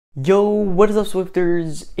Yo, what is up,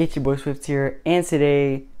 Swifters? It's your boy Swift here, and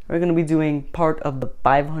today we're going to be doing part of the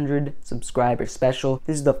 500 subscriber special.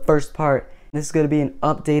 This is the first part. This is going to be an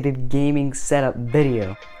updated gaming setup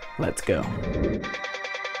video. Let's go.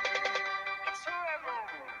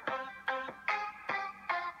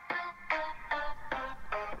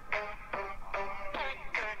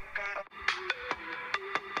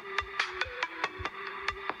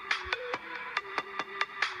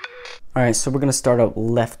 Alright, so we're going to start out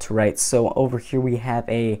left to right. So over here we have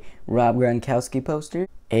a Rob Gronkowski poster,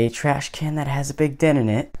 a trash can that has a big dent in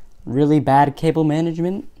it, really bad cable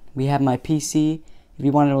management. We have my PC. If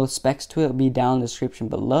you want to know the specs to it, it'll be down in the description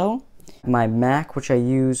below. My Mac, which I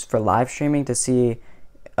use for live streaming to see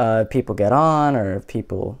if people get on or if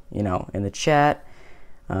people, in the chat.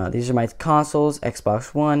 These are my consoles,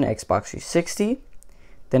 Xbox One, Xbox 360.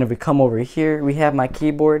 Then if we come over here, we have my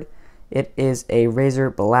keyboard. It is a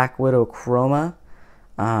Razer Black Widow Chroma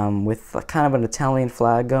with kind of an Italian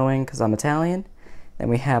flag going because I'm Italian. Then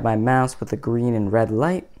we have my mouse with the green and red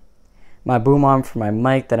light. My boom arm for my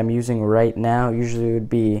mic that I'm using right now usually would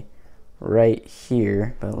be right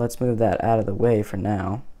here, but let's move that out of the way for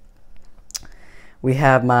now. We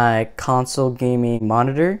have my console gaming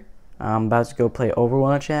monitor. I'm about to go play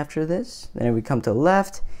Overwatch after this. Then if we come to the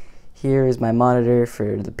left, here is my monitor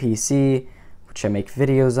for the PC, which I make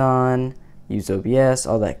videos on, use OBS,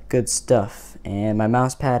 all that good stuff. And my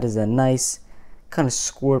mouse pad is a nice kind of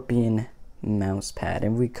scorpion mouse pad.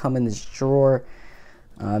 And we come in this drawer,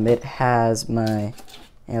 it has my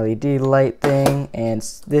LED light thing, and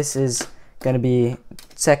this is going to be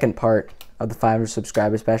second part of the 500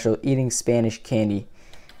 subscriber special, eating Spanish candy.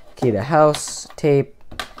 Key to the house, tape,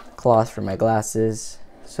 cloth for my glasses.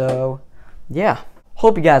 So yeah.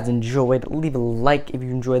 Hope you guys enjoyed. Leave a like if you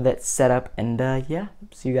enjoyed that setup. And yeah,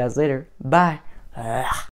 see you guys later. Bye.